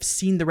should have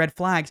seen the red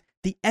flags,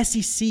 the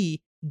SEC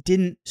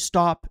didn't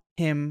stop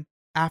him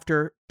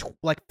after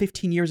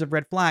 15 years of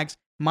red flags.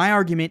 My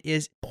argument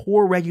is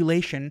poor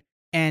regulation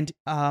and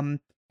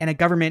a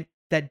government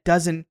that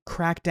doesn't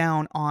crack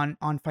down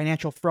on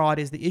financial fraud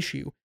is the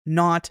issue.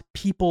 Not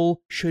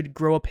people should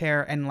grow a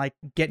pair and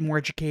get more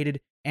educated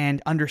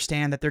and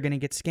understand that they're going to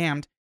get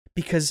scammed,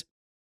 because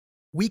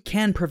we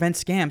can prevent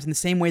scams in the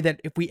same way that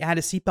if we add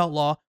a seatbelt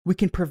law, we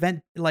can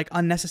prevent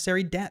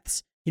unnecessary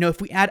deaths. If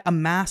we add a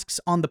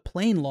masks on the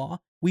plane law,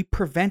 we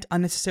prevent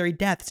unnecessary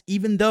deaths.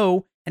 Even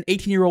though an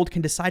 18-year-old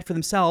can decide for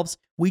themselves,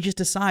 we just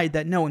decide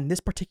that no, in this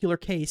particular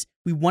case,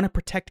 we want to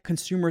protect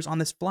consumers on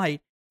this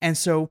flight. And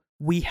so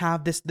we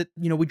have this,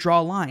 we draw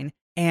a line.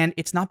 And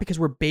it's not because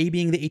we're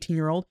babying the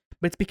 18-year-old,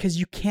 but it's because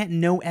you can't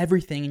know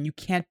everything and you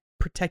can't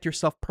protect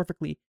yourself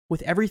perfectly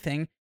with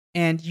everything.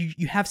 And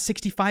you have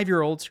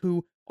 65-year-olds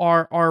who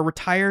are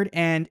retired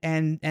and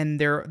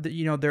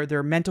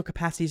their mental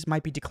capacities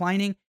might be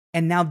declining,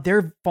 and now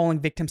they're falling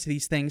victims to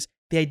these things.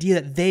 The idea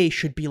that they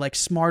should be like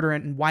smarter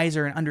and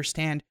wiser and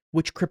understand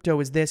which crypto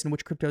is this and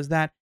which crypto is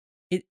that,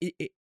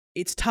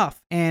 it's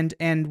tough. And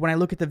when I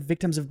look at the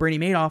victims of Bernie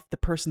Madoff, the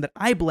person that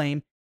I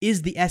blame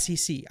is the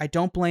SEC. I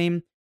don't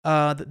blame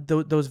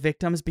those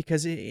victims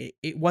because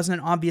it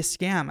wasn't an obvious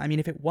scam. I mean,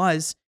 if it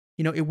was,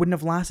 it wouldn't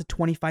have lasted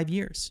 25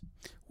 years.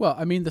 Well,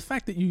 I mean, the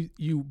fact that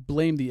you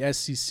blame the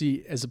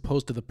SEC as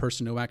opposed to the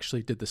person who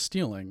actually did the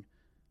stealing,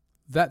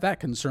 that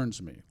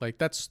concerns me. Like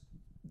that's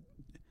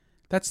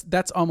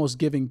almost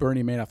giving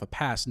Bernie Madoff a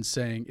pass and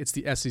saying it's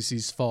the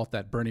SEC's fault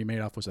that Bernie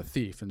Madoff was a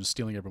thief and was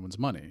stealing everyone's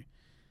money.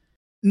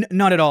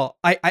 Not at all.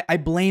 I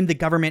blame the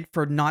government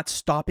for not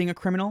stopping a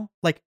criminal.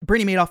 Like,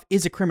 Bernie Madoff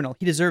is a criminal.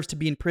 He deserves to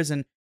be in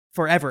prison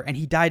forever, and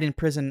he died in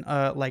prison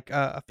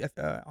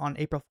on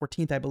April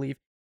 14th, I believe,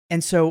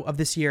 and so of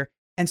this year.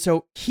 And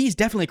so he's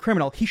definitely a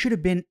criminal. He should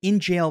have been in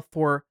jail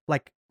for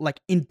like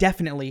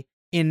indefinitely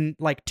in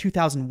like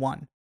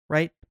 2001,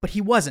 right? But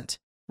he wasn't,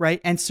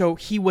 right? And so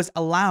he was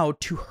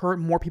allowed to hurt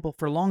more people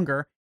for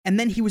longer, and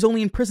then he was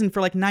only in prison for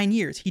like 9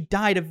 years. He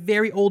died a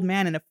very old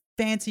man in a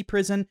fancy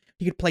prison.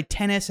 He could play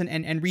tennis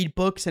and read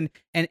books and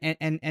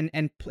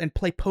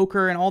play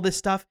poker and all this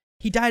stuff.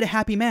 He died a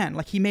happy man.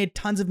 Like, he made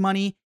tons of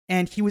money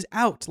and he was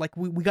out. Like,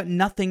 we got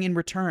nothing in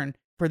return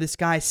for this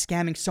guy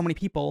scamming so many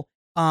people.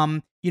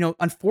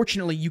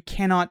 Unfortunately, you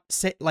cannot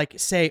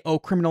say, oh,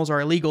 criminals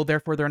are illegal,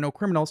 therefore there are no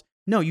criminals.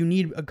 No, you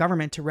need a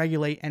government to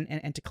regulate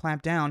and to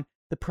clamp down.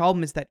 The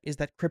problem is that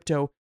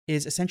crypto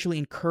is essentially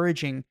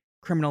encouraging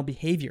criminal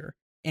behavior.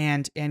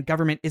 And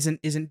government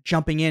isn't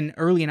jumping in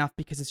early enough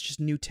because it's just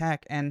new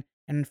tech, and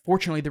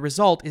unfortunately the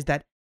result is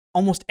that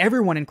almost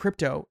everyone in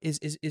crypto is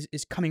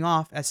coming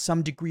off as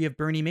some degree of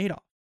Bernie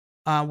Madoff,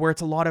 where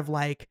it's a lot of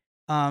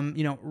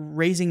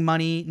raising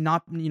money,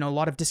 not a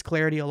lot of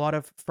disclarity, a lot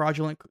of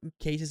fraudulent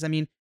cases. I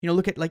mean,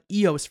 look at like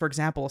EOS, for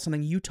example,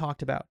 something you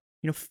talked about.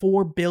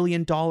 $4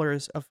 billion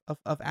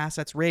of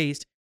assets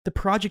raised. The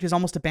project is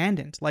almost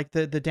abandoned. Like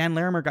the Dan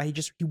Larimer guy,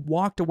 he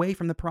walked away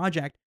from the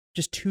project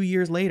just 2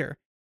 years later.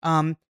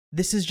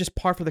 This is just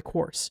par for the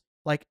course.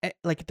 Like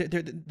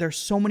there's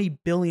so many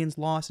billions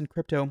lost in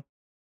crypto.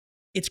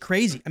 It's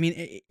crazy. I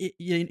mean,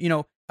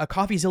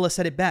 CoffeeZilla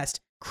said it best.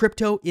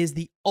 Crypto is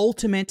the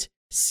ultimate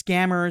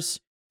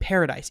scammer's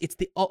paradise. It's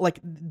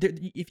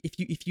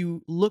if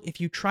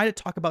you try to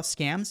talk about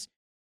scams,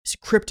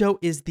 crypto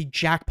is the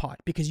jackpot,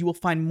 because you will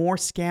find more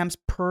scams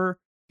per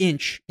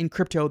inch in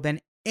crypto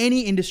than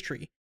any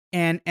industry.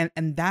 And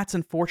that's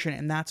unfortunate.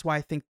 And that's why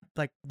I think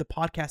like the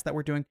podcast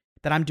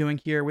that I'm doing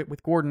here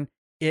with Gordon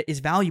is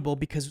valuable,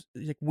 because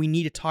like, we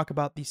need to talk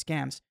about these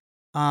scams,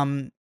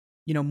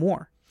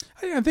 more.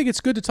 I think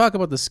it's good to talk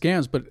about the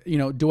scams, but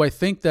do I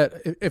think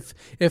that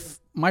if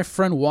my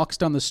friend walks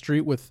down the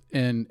street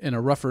in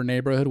a rougher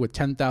neighborhood with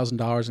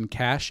 $10,000 in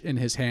cash in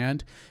his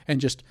hand and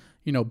just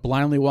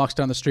blindly walks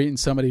down the street and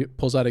somebody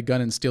pulls out a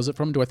gun and steals it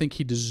from him, do I think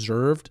he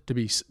deserved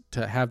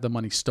to have the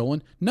money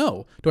stolen?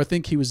 No. Do I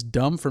think he was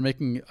dumb for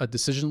making a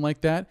decision like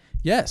that?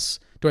 Yes.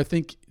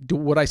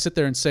 Would I sit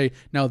there and say,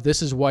 now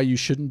this is why you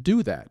shouldn't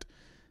do that?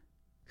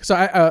 So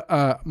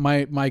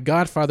my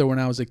godfather, when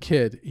I was a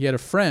kid, he had a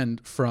friend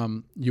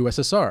from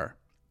USSR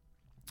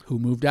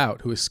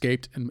who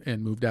escaped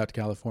and moved out to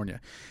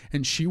California.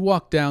 And she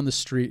walked down the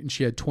street and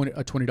she had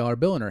a $20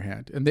 bill in her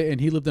hand.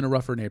 And he lived in a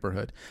rougher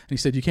neighborhood. And he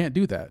said, "You can't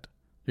do that.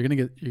 You're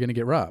gonna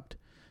get robbed."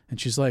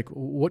 And she's like,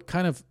 "What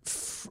kind of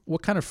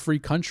free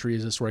country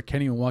is this where I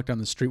can't even walk down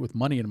the street with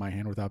money in my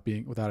hand without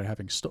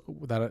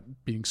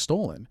it being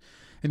stolen?"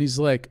 And he's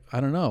like,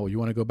 "I don't know. You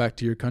want to go back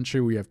to your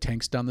country where you have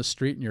tanks down the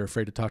street and you're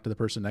afraid to talk to the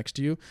person next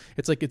to you?"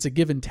 It's like, it's a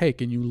give and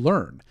take, and you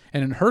learn.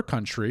 And in her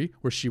country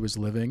where she was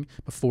living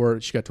before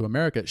she got to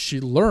America,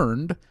 she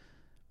learned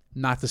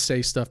not to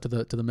say stuff to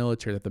the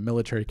military, that the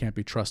military can't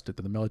be trusted,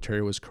 that the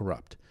military was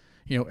corrupt.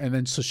 And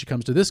then so she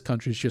comes to this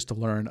country, she has to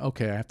learn,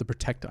 okay, I have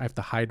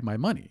to hide my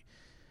money.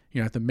 I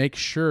have to make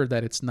sure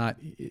that it's not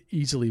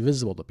easily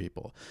visible to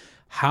people.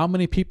 How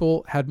many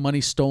people had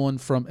money stolen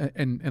from,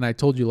 and I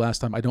told you last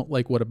time, I don't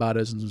like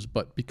whataboutisms,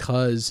 but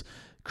because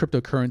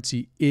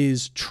cryptocurrency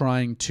is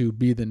trying to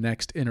be the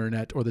next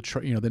internet or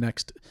the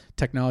next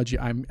technology,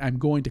 I'm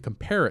going to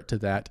compare it to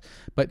that.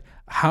 But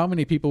how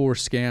many people were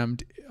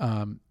scammed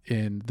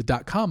in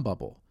the .com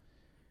bubble?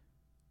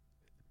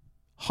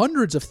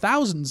 Hundreds of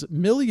thousands,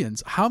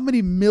 millions. How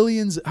many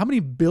billions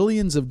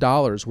of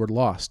dollars were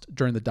lost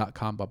during the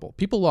 .com bubble?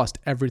 People lost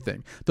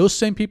everything. Those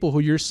same people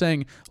who you're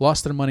saying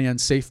lost their money on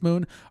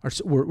SafeMoon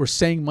were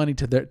saying money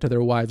to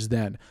their wives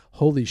then.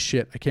 Holy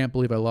shit, I can't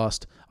believe I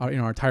lost our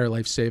entire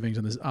life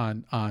savings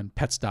on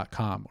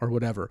pets.com or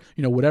whatever.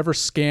 Whatever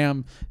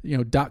scam,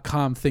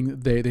 .com thing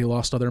they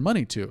lost all their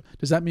money to.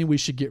 Does that mean we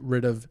should get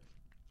rid of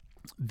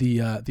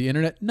the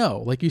internet? No,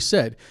 like you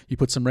said, you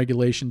put some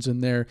regulations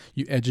in there,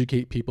 you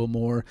educate people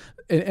more,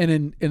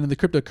 and in the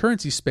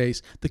cryptocurrency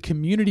space, the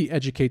community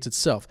educates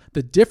itself.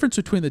 The difference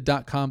between the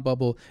dot-com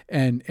bubble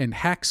and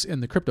hacks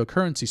in the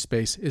cryptocurrency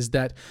space is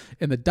that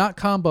in the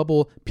dot-com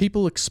bubble,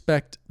 people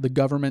expect the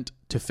government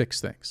to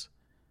fix things.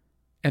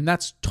 And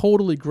that's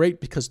totally great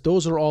because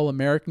those are all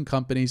American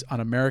companies on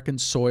American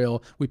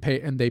soil.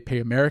 They pay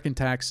American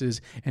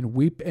taxes, and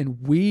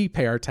we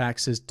pay our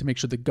taxes to make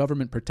sure the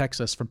government protects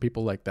us from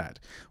people like that,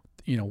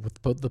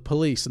 with the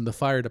police and the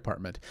fire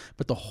department.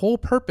 But the whole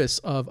purpose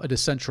of a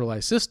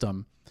decentralized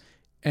system,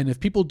 and if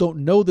people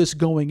don't know this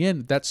going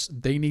in,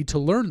 they need to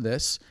learn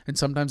this, and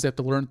sometimes they have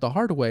to learn it the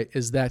hard way,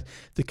 is that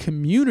the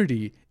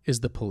community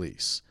is the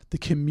police. The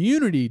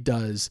community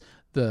does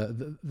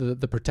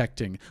the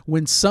protecting.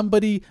 When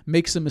somebody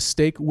makes a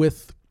mistake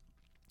with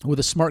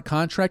a smart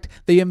contract,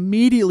 they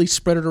immediately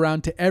spread it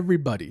around to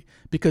everybody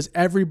because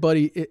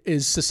everybody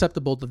is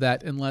susceptible to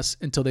that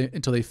until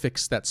they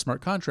fix that smart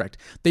contract.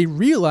 They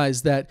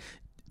realize that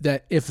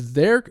if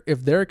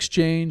their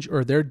exchange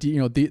or their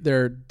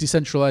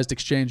decentralized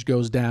exchange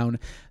goes down,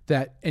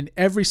 that and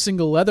every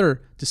single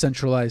other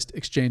decentralized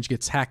exchange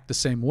gets hacked the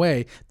same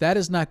way, that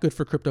is not good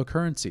for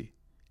cryptocurrency.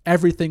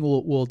 Everything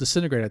will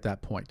disintegrate at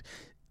that point.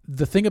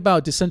 The thing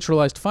about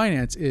decentralized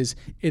finance is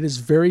it is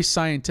very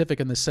scientific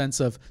in the sense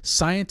of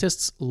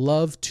scientists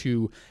love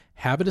to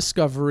have a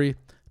discovery,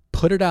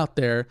 put it out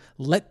there,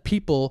 let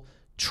people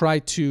try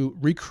to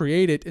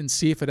recreate it and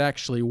see if it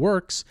actually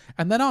works,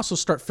 and then also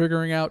start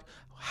figuring out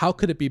how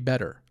could it be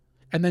better,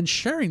 and then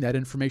sharing that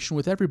information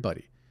with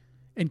everybody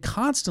and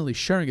constantly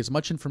sharing as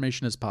much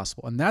information as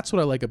possible. And that's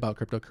what I like about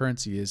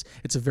cryptocurrency is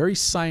it's a very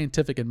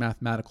scientific and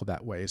mathematical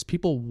that way, is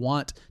people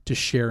want to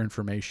share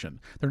information.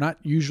 They're not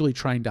usually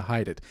trying to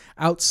hide it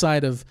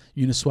outside of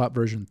Uniswap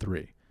version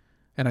 3.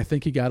 And I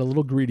think he got a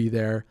little greedy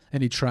there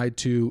and he tried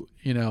to,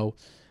 Hayden,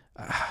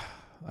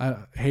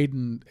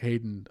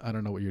 I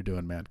don't know what you're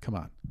doing, man. Come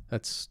on.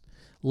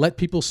 Let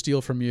people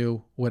steal from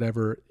you,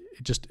 whatever.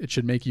 It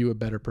should make you a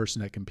better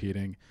person at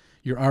competing.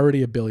 You're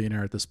already a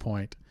billionaire at this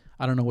point.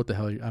 I don't know what the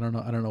hell. I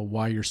don't know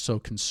why you're so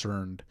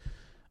concerned.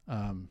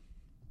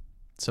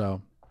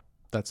 So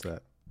that's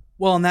that.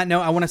 Well, on that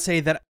note, I want to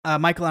say that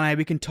Michael and I,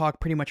 we can talk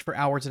pretty much for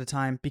hours at a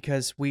time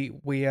because we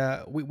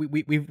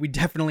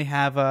definitely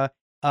have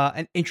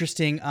an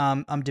interesting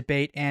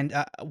debate. And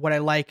what I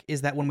like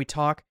is that when we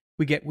talk,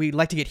 we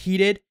like to get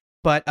heated,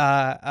 but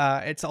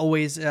it's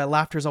always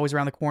laughter is always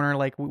around the corner.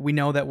 Like we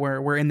know that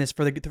we're in this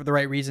for the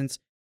right reasons.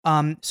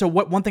 So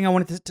one thing I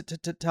wanted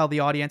to tell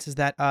the audience is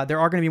that there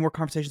are going to be more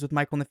conversations with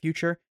Michael in the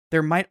future.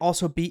 There might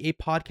also be a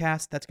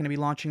podcast that's going to be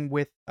launching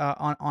with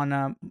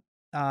on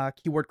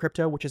Keyword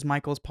Crypto, which is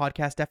Michael's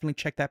podcast. Definitely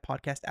check that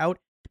podcast out.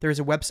 There is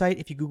a website.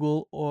 If you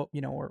Google or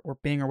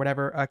Bing or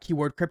whatever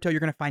Keyword Crypto,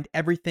 you're going to find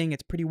everything.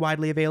 It's pretty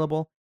widely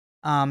available.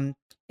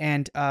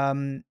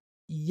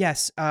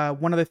 Yes,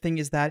 one other thing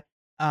is that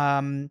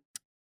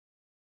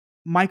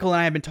Michael and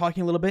I have been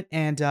talking a little bit,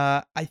 and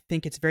I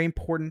think it's very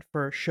important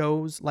for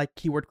shows like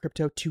Keyword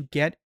Crypto to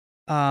get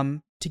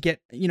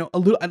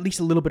at least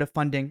a little bit of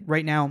funding.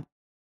 Right now,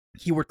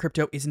 Keyword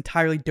Crypto is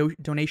entirely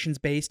donations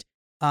based,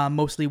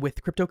 mostly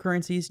with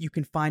cryptocurrencies. You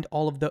can find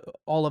all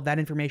of that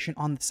information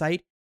on the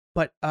site.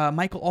 But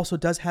Michael also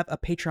does have a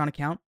Patreon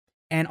account,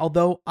 and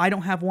although I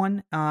don't have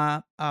one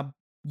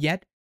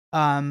yet,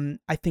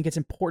 I think it's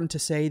important to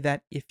say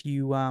that if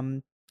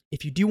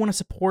you do want to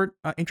support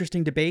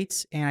interesting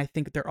debates, and I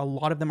think a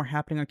lot of them are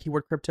happening on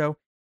Keyword Crypto,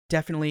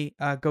 definitely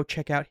go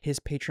check out his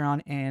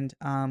Patreon and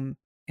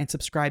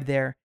subscribe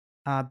there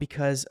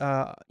because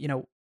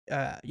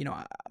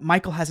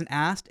Michael hasn't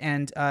asked,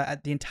 and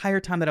at the entire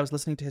time that I was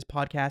listening to his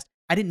podcast,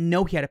 I didn't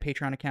know he had a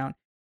Patreon account.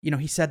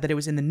 He said that it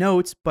was in the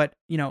notes, but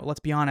let's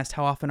be honest,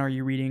 how often are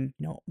you reading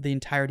the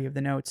entirety of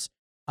the notes?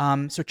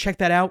 So check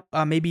that out.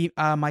 Maybe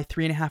my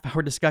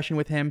 3.5-hour discussion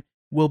with him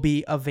will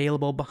be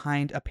available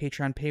behind a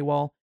Patreon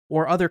paywall,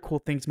 or other cool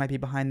things might be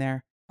behind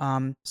there.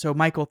 So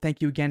Michael,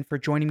 thank you again for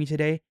joining me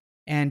today.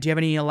 And do you have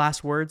any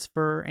last words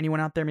for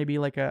anyone out there? Maybe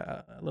like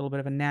a little bit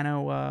of a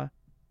nano.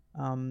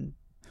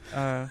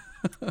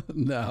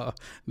 No,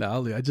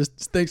 I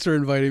just thanks for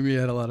inviting me.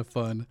 I had a lot of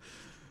fun.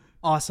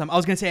 Awesome. I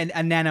was gonna say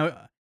a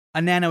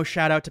nano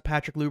shout out to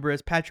Patrick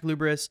Lubris. Patrick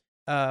Lubris,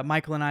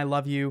 Michael and I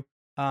love you.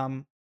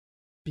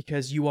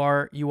 Because you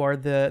are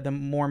the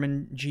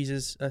Mormon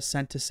Jesus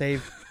sent to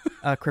save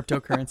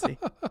cryptocurrency.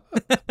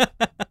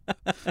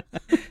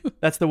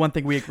 That's the one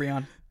thing we agree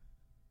on.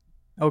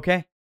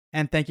 Okay,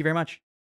 and thank you very much.